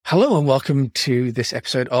Hello and welcome to this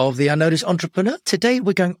episode of The Unnoticed Entrepreneur. Today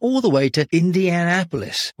we're going all the way to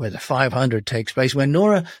Indianapolis, where the 500 takes place, where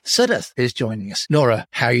Nora Sudduth is joining us. Nora,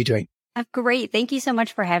 how are you doing? I'm great. Thank you so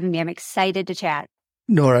much for having me. I'm excited to chat.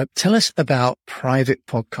 Nora, tell us about private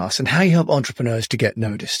podcasts and how you help entrepreneurs to get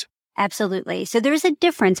noticed. Absolutely. So there's a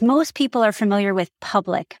difference. Most people are familiar with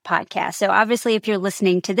public podcasts. So obviously, if you're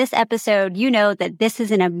listening to this episode, you know that this is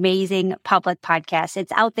an amazing public podcast.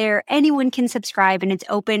 It's out there. Anyone can subscribe and it's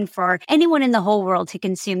open for anyone in the whole world to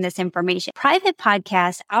consume this information. Private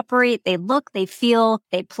podcasts operate, they look, they feel,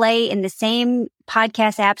 they play in the same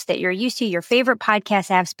podcast apps that you're used to, your favorite podcast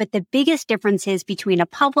apps. But the biggest difference is between a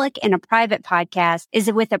public and a private podcast is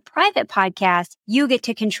that with a private podcast, you get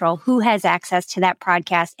to control who has access to that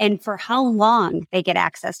podcast and for how long they get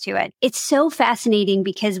access to it. It's so fascinating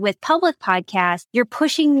because with public podcasts, you're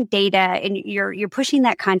pushing data and you're pushing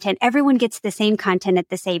that content. Everyone gets the same content at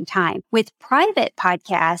the same time. With private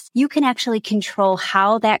podcasts, you can actually control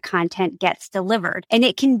how that content gets delivered, and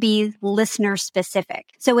it can be listener specific.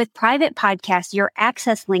 So with private podcasts, your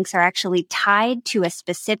access links are actually tied to a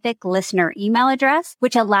specific listener email address,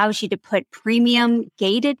 which allows you to put premium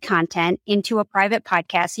gated content into a private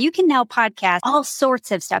podcast. So you can now podcast all sorts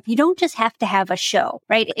of stuff. You don't just have to have a show,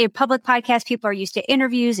 right? In public podcasts, people are used to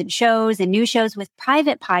interviews and shows and news shows. With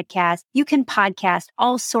private podcasts, you can podcast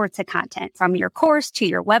all sorts of content from your course to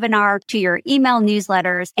your webinar to your email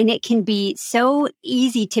newsletters. And it can be so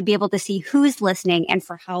easy to be able to see who's listening and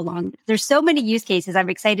for how long. There's so many use cases. I'm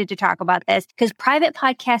excited to talk about this because private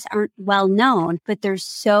podcasts aren't well known, but they're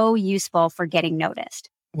so useful for getting noticed.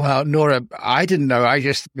 Well, Nora, I didn't know. I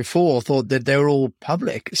just before thought that they were all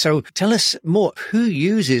public. So tell us more. Who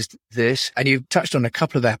uses this? And you've touched on a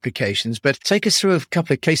couple of applications, but take us through a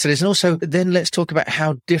couple of case studies. And also then let's talk about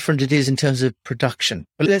how different it is in terms of production.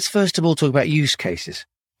 But let's first of all talk about use cases.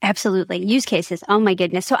 Absolutely. Use cases. Oh my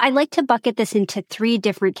goodness. So I like to bucket this into 3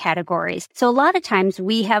 different categories. So a lot of times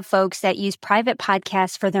we have folks that use private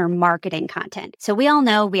podcasts for their marketing content. So we all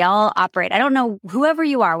know, we all operate. I don't know, whoever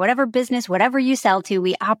you are, whatever business, whatever you sell to,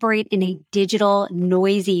 we operate in a digital,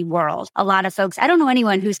 noisy world. A lot of folks, I don't know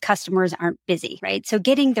anyone whose customers aren't busy, right? So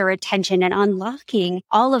getting their attention and unlocking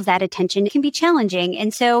all of that attention can be challenging.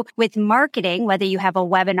 And so with marketing, whether you have a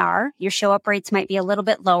webinar, your show up rates might be a little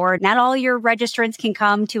bit lower. Not all your registrants can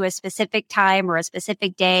come to a specific time or a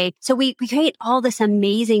specific day. So we create all this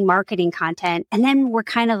amazing marketing content. And then we're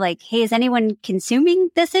kind of like, hey, is anyone consuming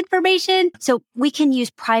this information? So we can use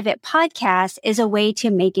private podcasts as a way to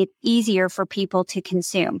make it easier for people to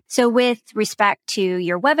consume. So with respect to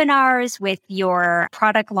your webinars, with your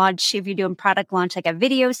product launch, if you're doing product launch like a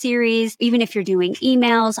video series, even if you're doing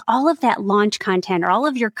emails, all of that launch content or all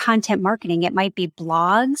of your content marketing, it might be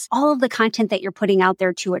blogs, all of the content that you're putting out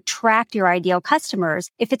there to attract your ideal customers.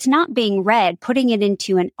 If it's not being read, putting it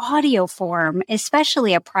into an audio form,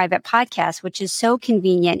 especially a private podcast, which is so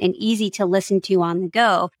convenient and easy to listen to on the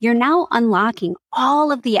go, you're now unlocking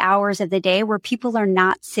all of the hours of the day where people are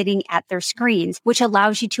not sitting at their screens, which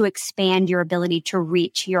allows you to expand your ability to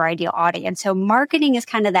reach your ideal audience. So marketing is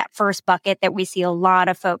kind of that first bucket that we see a lot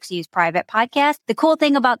of folks use private podcasts. The cool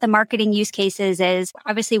thing about the marketing use cases is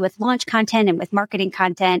obviously with launch content and with marketing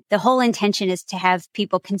content, the whole intention is to have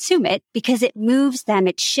people consume it because it moves them,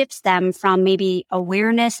 it shifts them from maybe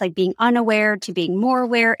awareness, like being unaware, to being more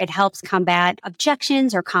aware. It helps combat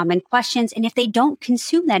objections or common questions. And if they don't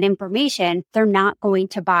consume that information, they're not going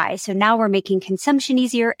to buy. So now we're making consumption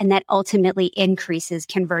easier, and that ultimately increases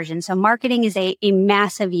conversion. So marketing is a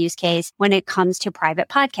massive use case when it comes to private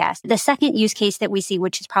podcasts. The second use case that we see,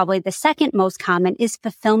 which is probably the second most common, is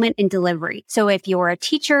fulfillment and delivery. So if you're a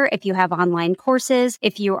teacher, if you have online courses,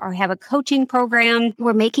 if you have a coaching program,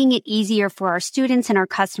 we're making it easier for our students and our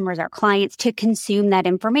customers, our clients, to consume that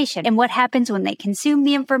information. And what happens when they consume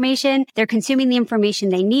the information? They're consuming the information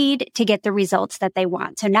they need to get the results that they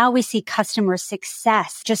want. So now we see customer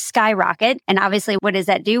success just skyrocket. And obviously, what does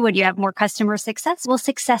that do when you have more customer success? Well,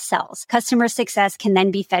 success sells. Customer success can then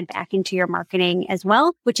be fed back into your marketing as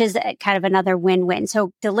well, which is kind of another win-win.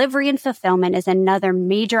 So delivery and fulfillment is another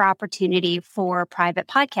major opportunity for private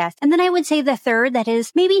podcasts. And then I would say the third that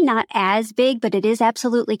is maybe not as big, but it is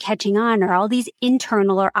absolutely catching on are all these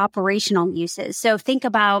internal or operational uses. So think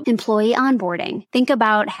about employee onboarding. Think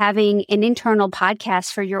about having an internal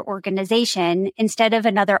podcast for your organization instead of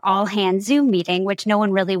another all-hands Zoom meeting, which no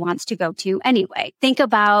one really wants to go to anyway. Think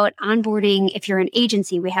about onboarding if you're an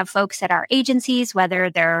agency. We have folks at our agencies, whether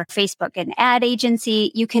they're Facebook and ad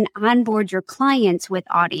agency, you can onboard your clients with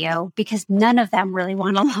audio because none of them really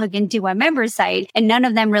want to log into a member site and none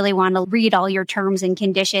of them really want to read all your terms and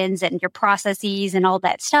conditions and your processes and all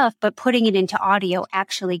that stuff. But putting it into audio audio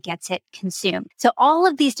actually gets it consumed. So all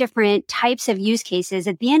of these different types of use cases,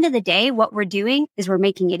 at the end of the day, what we're doing is we're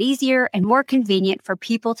making it easier and more convenient for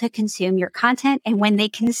people to consume your content. And when they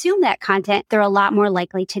consume that content, they're a lot more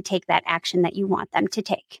likely to take that action that you want them to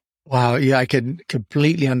take. Wow. Yeah, I can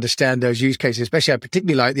completely understand those use cases, especially I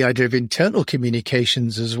particularly like the idea of internal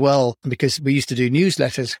communications as well, because we used to do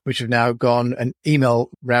newsletters, which have now gone, and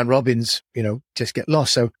email round robins, just get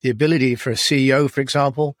lost. So the ability for a CEO, for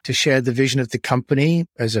example, to share the vision of the company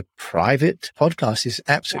as a private podcast is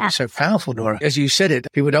absolutely so powerful, Nora. As you said it,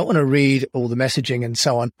 people don't want to read all the messaging and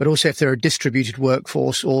so on, but also if they're a distributed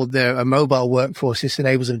workforce or they're a mobile workforce, this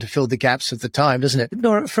enables them to fill the gaps of the time, doesn't it?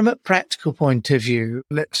 Nora, from a practical point of view,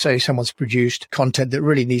 let's say someone's produced content that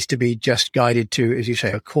really needs to be just guided to, as you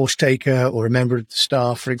say, a course taker or a member of the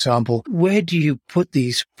staff, for example. Where do you put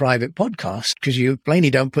these private podcasts? Because you plainly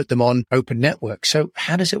don't put them on open networks. So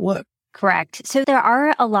how does it work? Correct. So there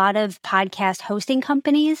are a lot of podcast hosting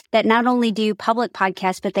companies that not only do public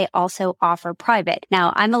podcasts, but they also offer private.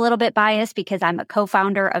 Now, I'm a little bit biased because I'm a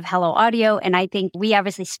co-founder of Hello Audio, and I think we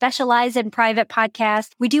obviously specialize in private podcasts.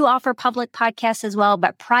 We do offer public podcasts as well,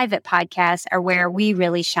 but private podcasts are where we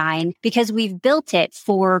really shine because we've built it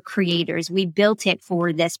for creators. We built it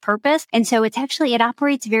for this purpose. And so it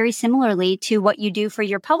operates very similarly to what you do for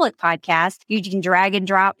your public podcast. You can drag and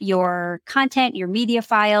drop your content, your media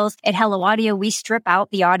files. At Hello Audio, we strip out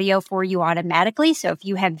the audio for you automatically. So if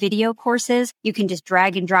you have video courses, you can just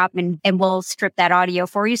drag and drop and we'll strip that audio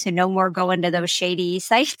for you. So no more going to those shady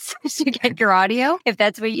sites to get your audio if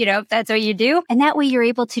that's what you do. And that way you're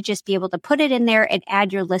able to just be able to put it in there and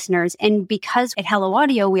add your listeners. And because at Hello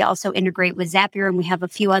Audio, we also integrate with Zapier and we have a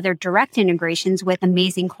few other direct integrations with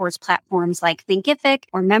amazing course platforms like Thinkific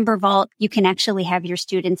or MemberVault, you can actually have your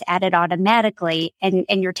students added automatically and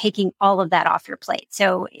you're taking all of that off your plate.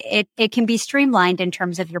 So it can be streamlined in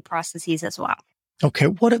terms of your processes as well. Okay.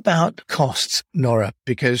 What about costs, Nora?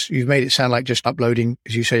 Because you've made it sound like just uploading,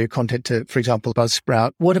 as you say, your content to, for example,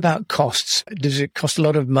 Buzzsprout. What about costs? Does it cost a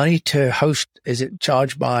lot of money to host? Is it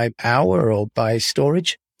charged by hour or by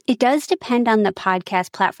storage? It does depend on the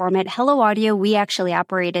podcast platform. At Hello Audio, we actually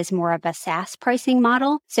operate as more of a SaaS pricing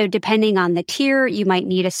model. So depending on the tier, you might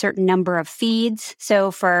need a certain number of feeds. So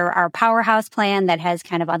for our Powerhouse plan that has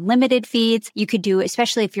kind of unlimited feeds, you could do,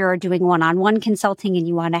 especially if you're doing one-on-one consulting and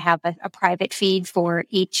you want to have a private feed for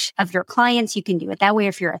each of your clients, you can do it that way.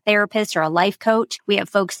 If you're a therapist or a life coach, we have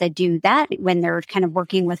folks that do that when they're kind of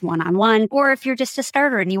working with one-on-one. Or if you're just a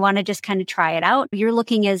starter and you want to just kind of try it out, you're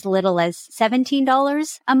looking as little as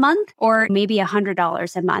 $17 a month or maybe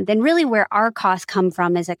 $100 a month. And really where our costs come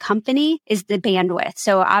from as a company is the bandwidth.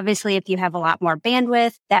 So obviously if you have a lot more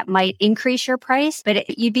bandwidth, that might increase your price,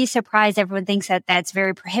 but you'd be surprised. Everyone thinks that that's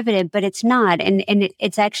very prohibitive, but it's not. And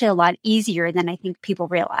it's actually a lot easier than I think people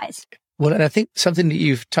realize. Well, and I think something that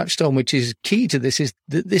you've touched on, which is key to this, is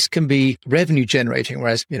that this can be revenue generating,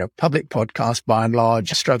 whereas, public podcasts by and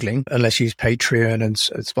large are struggling unless you use Patreon and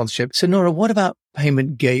sponsorship. So Nora, what about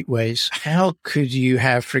payment gateways? How could you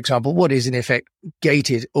have, for example, what is in effect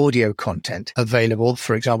gated audio content available,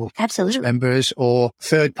 for example, Absolutely. Members or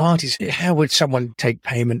third parties? How would someone take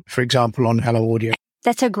payment, for example, on Hello Audio?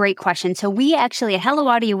 That's a great question. So we actually, at Hello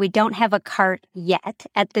Audio, we don't have a cart yet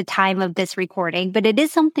at the time of this recording, but it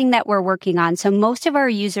is something that we're working on. So most of our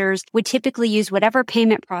users would typically use whatever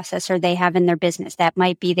payment processor they have in their business. That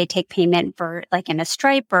might be they take payment for like in a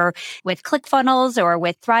Stripe or with ClickFunnels or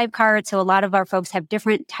with Thrivecart. So a lot of our folks have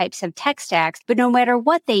different types of tech stacks, but no matter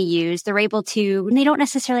what they use, they're able to, and they don't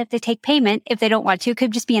necessarily have to take payment if they don't want to. It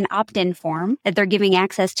could just be an opt-in form that they're giving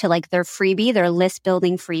access to like their freebie, their list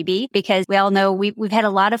building freebie, because we all know we've had a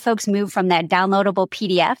lot of folks move from that downloadable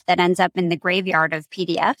PDF that ends up in the graveyard of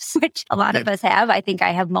PDFs, which a lot of us have. I think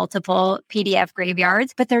I have multiple PDF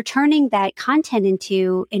graveyards, but they're turning that content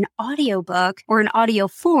into an audiobook or an audio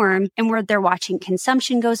form, and where they're watching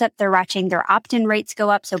consumption goes up, they're watching their opt-in rates go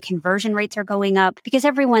up, so conversion rates are going up because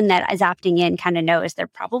everyone that is opting in kind of knows they're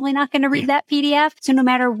probably not going to read that PDF. So no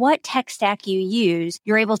matter what tech stack you use,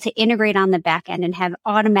 you're able to integrate on the back end and have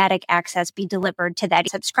automatic access be delivered to that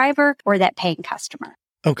subscriber or that paying customer.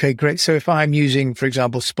 Okay, great. So if I'm using, for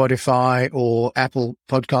example, Spotify or Apple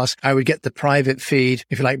Podcasts, I would get the private feed,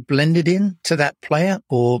 if you like, blended in to that player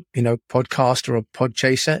or, podcast or a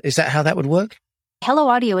Podchaser. Is that how that would work? Hello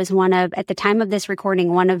Audio is one of, at the time of this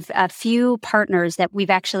recording, one of a few partners that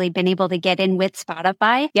we've actually been able to get in with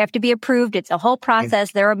Spotify. You have to be approved. It's a whole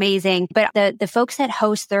process. They're amazing. But the folks that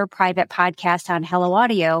host their private podcast on Hello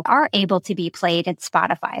Audio are able to be played at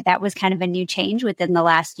Spotify. That was kind of a new change within the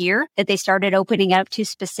last year that they started opening up to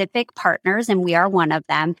specific partners, and we are one of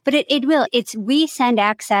them. But we send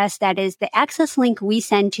access, that is the access link we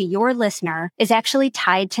send to your listener is actually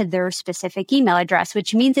tied to their specific email address,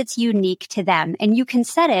 which means it's unique to them. And you can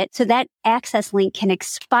set it so that access link can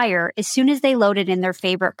expire as soon as they load it in their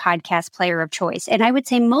favorite podcast player of choice. And I would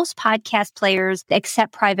say most podcast players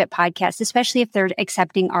accept private podcasts, especially if they're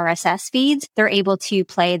accepting RSS feeds, they're able to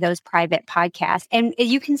play those private podcasts. And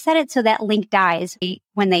you can set it so that link dies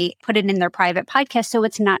when they put it in their private podcast, so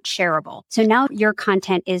it's not shareable. So now your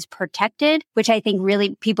content is protected, which I think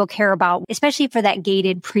really people care about, especially for that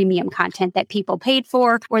gated premium content that people paid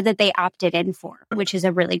for or that they opted in for, which is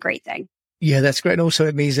a really great thing. Yeah, that's great. And also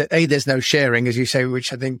it means that there's no sharing, as you say,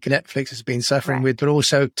 which I think Netflix has been suffering with, but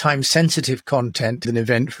also time sensitive content. An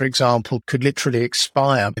event, for example, could literally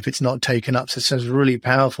expire if it's not taken up. So it sounds really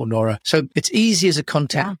powerful, Nora. So it's easy as a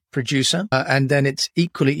content producer, and then it's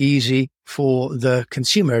equally easy for the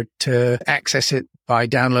consumer to access it by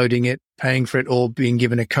downloading it, paying for it, or being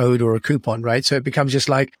given a code or a coupon, right? So it becomes just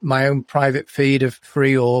like my own private feed of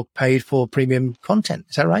free or paid for premium content.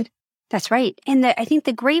 Is that right? That's right. And I think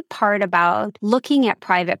the great part about looking at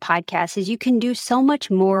private podcasts is you can do so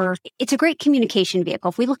much more. It's a great communication vehicle.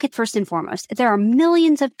 If we look at first and foremost, there are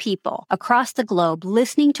millions of people across the globe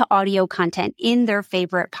listening to audio content in their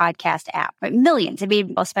favorite podcast app. Right? Millions. I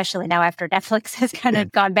mean, especially now after Netflix has kind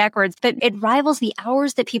of gone backwards, but it rivals the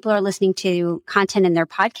hours that people are listening to content in their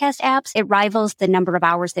podcast apps. It rivals the number of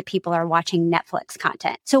hours that people are watching Netflix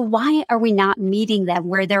content. So why are we not meeting them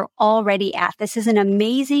where they're already at? This is an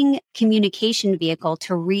amazing communication vehicle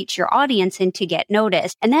to reach your audience and to get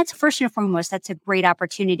noticed. And that's first and foremost, that's a great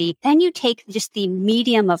opportunity. Then you take just the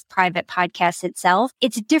medium of private podcasts itself.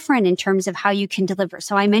 It's different in terms of how you can deliver.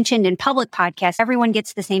 So I mentioned in public podcasts, everyone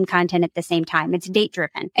gets the same content at the same time. It's date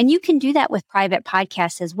driven. And you can do that with private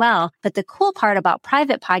podcasts as well. But the cool part about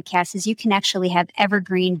private podcasts is you can actually have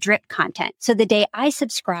evergreen drip content. So the day I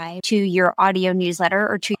subscribe to your audio newsletter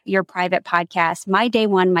or to your private podcast, my day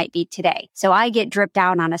one might be today. So I get dripped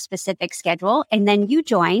down on a specific schedule, and then you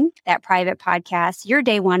join that private podcast. Your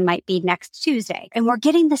day one might be next Tuesday, and we're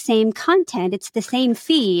getting the same content. It's the same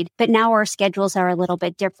feed, but now our schedules are a little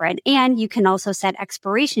bit different. And you can also set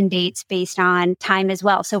expiration dates based on time as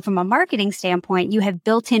well. So from a marketing standpoint, you have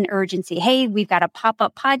built-in urgency. Hey, we've got a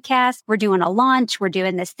pop-up podcast. We're doing a launch. We're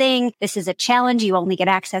doing this thing. This is a challenge. You only get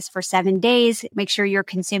access for 7 days. Make sure you're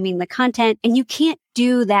consuming the content, and you can't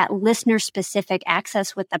do that listener specific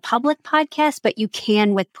access with the public podcast, but you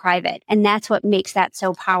can with private. And that's what makes that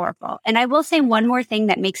so powerful. And I will say one more thing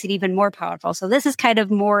that makes it even more powerful. So this is kind of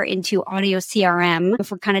more into audio CRM. If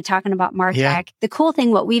we're kind of talking about MarTech, the cool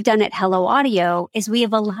thing, what we've done at Hello Audio is we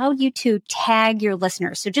have allowed you to tag your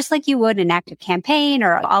listeners. So just like you would an ActiveCampaign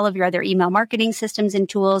or all of your other email marketing systems and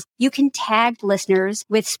tools, you can tag listeners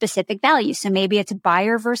with specific values. So maybe it's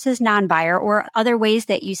buyer versus non-buyer or other ways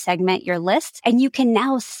that you segment your lists. And you can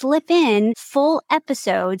now slip in full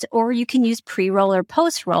episodes, or you can use pre-roll or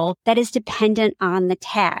post-roll that is dependent on the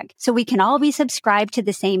tag. So we can all be subscribed to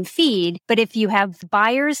the same feed, but if you have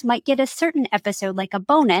buyers might get a certain episode like a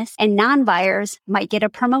bonus and non-buyers might get a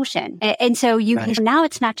promotion. And so now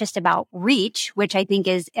it's not just about reach, which I think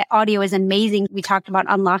is audio is amazing. We talked about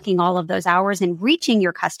unlocking all of those hours and reaching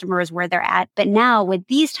your customers where they're at. But now with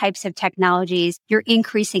these types of technologies, you're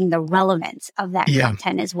increasing the relevance of that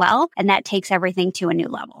content as well. And that takes everything to a new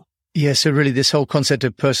level. Yeah, so really this whole concept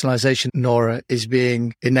of personalization, Nora, is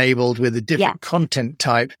being enabled with a different content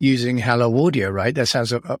type using Hello Audio, right? That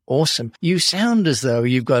sounds awesome. You sound as though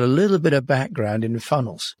you've got a little bit of background in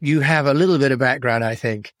funnels. You have a little bit of background, I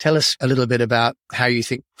think. Tell us a little bit about how you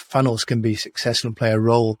think funnels can be successful and play a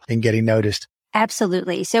role in getting noticed.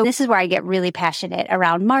 Absolutely. So this is where I get really passionate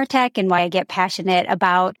around MarTech and why I get passionate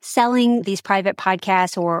about selling these private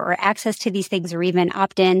podcasts or access to these things or even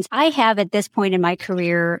opt-ins. I have at this point in my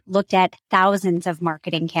career looked at thousands of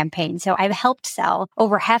marketing campaigns. So I've helped sell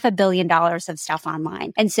over $500 million of stuff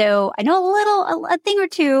online. And so I know a thing or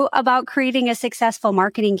two about creating a successful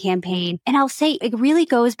marketing campaign. And I'll say it really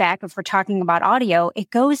goes back, if we're talking about audio,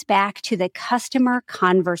 it goes back to the customer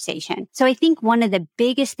conversation. So I think one of the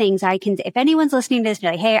biggest things if anyone anyone's listening to this,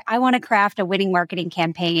 like, hey, I want to craft a winning marketing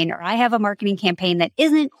campaign, or I have a marketing campaign that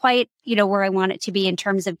isn't quite, where I want it to be in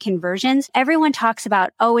terms of conversions. Everyone talks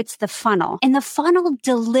about, oh, it's the funnel. And the funnel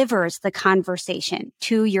delivers the conversation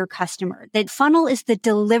to your customer. The funnel is the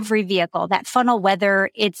delivery vehicle. That funnel, whether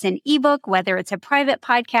it's an ebook, whether it's a private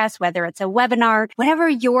podcast, whether it's a webinar, whatever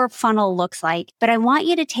your funnel looks like. But I want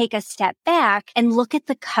you to take a step back and look at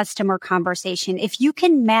the customer conversation. If you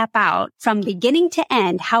can map out from beginning to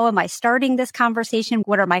end, how am I starting this conversation?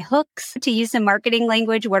 What are my hooks, to use some marketing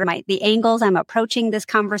language? What are the angles I'm approaching this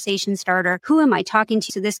conversation starter? Who am I talking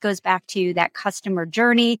to? So this goes back to that customer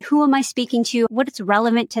journey. Who am I speaking to? What's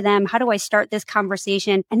relevant to them? How do I start this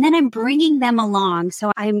conversation? And then I'm bringing them along.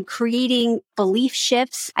 So I'm creating belief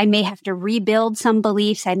shifts. I may have to rebuild some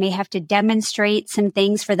beliefs. I may have to demonstrate some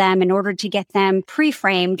things for them in order to get them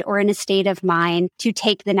pre-framed or in a state of mind to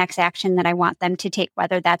take the next action that I want them to take,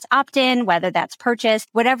 whether that's opt-in, whether that's purchase,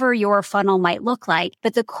 whatever your funnel might look like.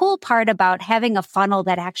 But the cool part about having a funnel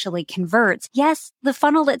that actually converts, yes, the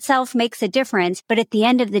funnel itself makes a difference. But at the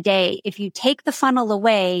end of the day, if you take the funnel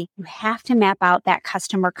away, you have to map out that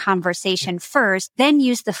customer conversation first, then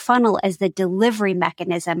use the funnel as the delivery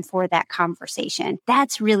mechanism for that conversation.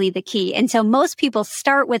 That's really the key. And so most people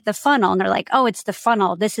start with the funnel and they're like, oh, it's the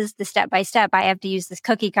funnel. This is the step-by-step. I have to use this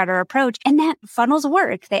cookie cutter approach. And that funnels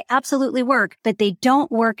work. They absolutely work, but they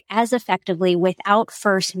don't work as effectively without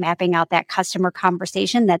first mapping out that customer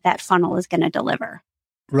conversation that funnel is going to deliver.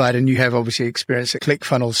 Right. And you have obviously experience at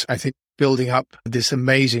ClickFunnels, I think, building up this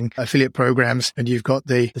amazing affiliate programs. And you've got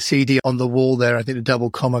the CD on the wall there, I think the Double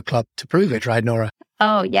Comma Club to prove it, right, Nora?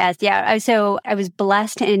 Oh, yes. Yeah. So I was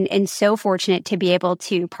blessed and so fortunate to be able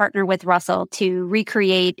to partner with Russell to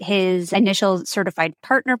recreate his initial certified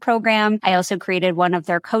partner program. I also created one of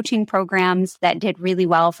their coaching programs that did really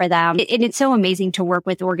well for them. And it's so amazing to work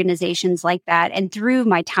with organizations like that. And through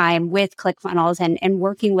my time with ClickFunnels and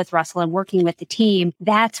working with Russell and working with the team,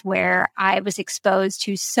 that's where I was exposed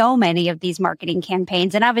to so many of these marketing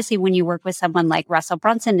campaigns. And obviously, when you work with someone like Russell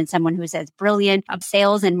Brunson and someone who's as brilliant of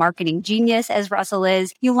sales and marketing genius as Russell is,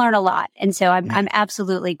 you learn a lot. And so I'm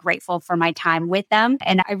absolutely grateful for my time with them.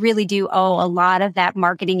 And I really do owe a lot of that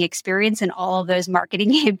marketing experience and all of those marketing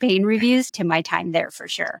campaign reviews to my time there for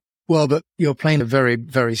sure. Well, but you're playing a very,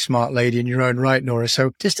 very smart lady in your own right, Nora.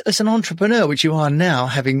 So just as an entrepreneur, which you are now,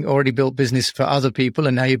 having already built business for other people,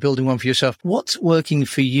 and now you're building one for yourself, what's working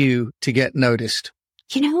for you to get noticed?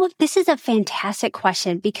 This is a fantastic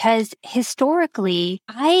question because historically,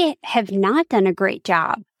 I have not done a great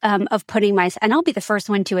job of putting myself, and I'll be the first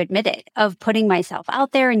one to admit it, of putting myself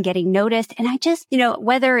out there and getting noticed. And I just,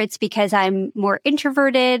 whether it's because I'm more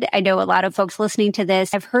introverted, I know a lot of folks listening to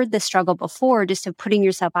this, I've heard the struggle before just of putting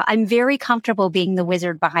yourself out. I'm very comfortable being the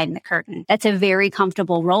wizard behind the curtain. That's a very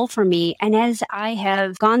comfortable role for me. And as I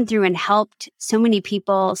have gone through and helped so many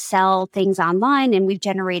people sell things online, and we've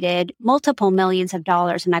generated multiple millions of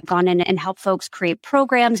dollars, and I've gone in and helped folks create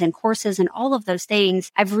programs and courses and all of those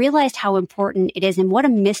things, I've realized how important it is and what a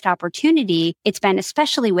missed opportunity it's been,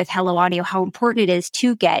 especially with Hello Audio, how important it is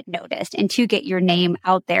to get noticed and to get your name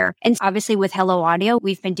out there. And obviously with Hello Audio,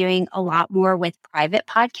 we've been doing a lot more with private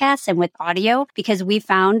podcasts and with audio because we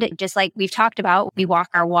found, just like we've talked about, we walk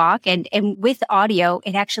our walk. And with audio,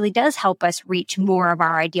 it actually does help us reach more of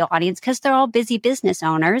our ideal audience because they're all busy business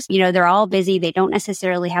owners. They're all busy. They don't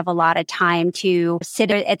necessarily have a lot of time to sit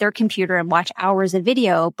at their computer and watch hours of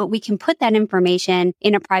video, but we can put that information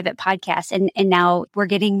in a private podcast. And now we're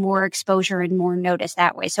getting more exposure and more notice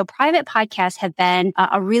that way. So private podcasts have been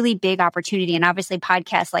a really big opportunity. And obviously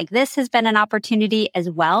podcasts like this has been an opportunity as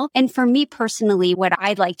well. And for me personally, what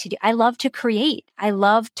I'd like to do, I love to create. I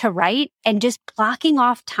love to write and just blocking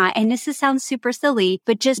off time. And this sounds super silly,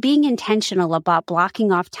 but just being intentional about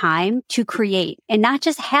blocking off time to create and not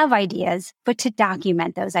just have ideas, but to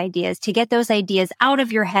document those ideas, to get those ideas out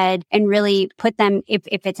of your head and really put them, if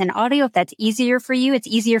it's an audio, if that's easier for you, it's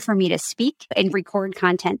easier for me to speak and record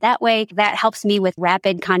content that way. That helps me with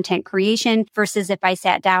rapid content creation versus if I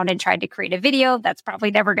sat down and tried to create a video, that's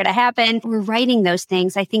probably never going to happen. We're writing those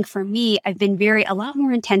things. I think for me, I've been a lot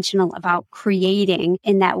more intentional about creating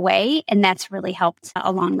in that way. And that's really helped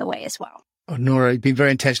along the way as well. Oh, Nora, you've been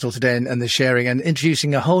very intentional today and the sharing and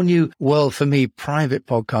introducing a whole new world for me, private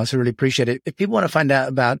podcasts. I really appreciate it. If people want to find out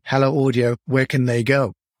about Hello Audio, where can they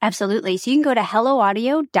go? Absolutely. So you can go to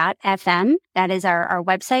helloaudio.fm. That is our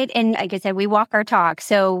website. And like I said, we walk our talk.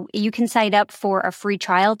 So you can sign up for a free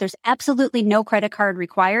trial. There's absolutely no credit card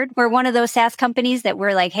required. We're one of those SaaS companies that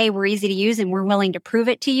we're like, hey, we're easy to use and we're willing to prove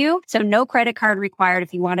it to you. So no credit card required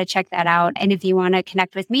if you want to check that out. And if you want to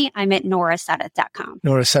connect with me, I'm at norasudduth.com.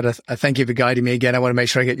 Nora Sudduth, thank you for guiding me again. I want to make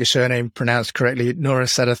sure I get your surname pronounced correctly. Nora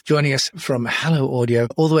Sudduth joining us from Hello Audio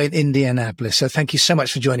all the way in Indianapolis. So thank you so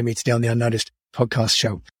much for joining me today on the Unnoticed podcast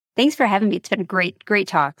show. Thanks for having me. It's been a great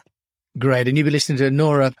talk. Great. And you'll be listening to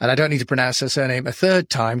Nora, and I don't need to pronounce her surname a third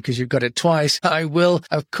time because you've got it twice. I will,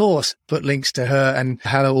 of course, put links to her and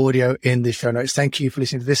Hello Audio in the show notes. Thank you for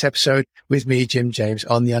listening to this episode with me, Jim James,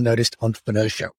 on the Unnoticed Entrepreneur Show.